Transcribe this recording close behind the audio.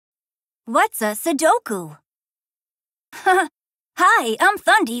What's a Sudoku? Hi, I'm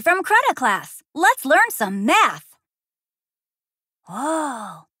Thundi from Creta Class. Let's learn some math.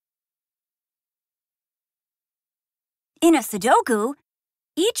 Whoa. In a Sudoku,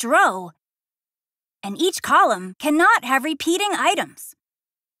 each row and each column cannot have repeating items.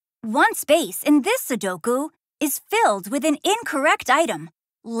 One space in this Sudoku is filled with an incorrect item.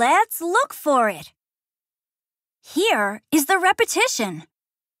 Let's look for it. Here is the repetition.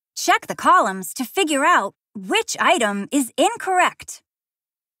 Check the columns to figure out which item is incorrect.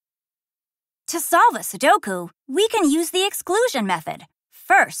 To solve a Sudoku, we can use the exclusion method.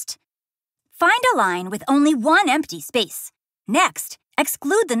 First, find a line with only one empty space. Next,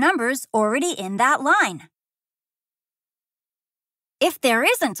 exclude the numbers already in that line. If there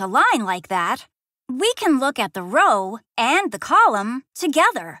isn't a line like that, we can look at the row and the column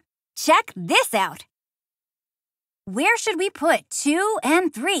together. Check this out. Where should we put 2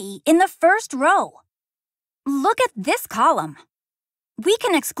 and 3 in the first row? Look at this column. We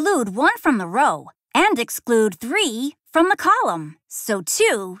can exclude 1 from the row and exclude 3 from the column. So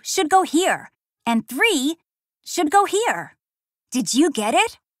 2 should go here and 3 should go here. Did you get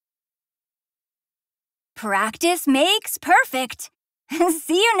it? Practice makes perfect.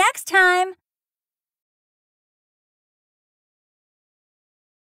 See you next time.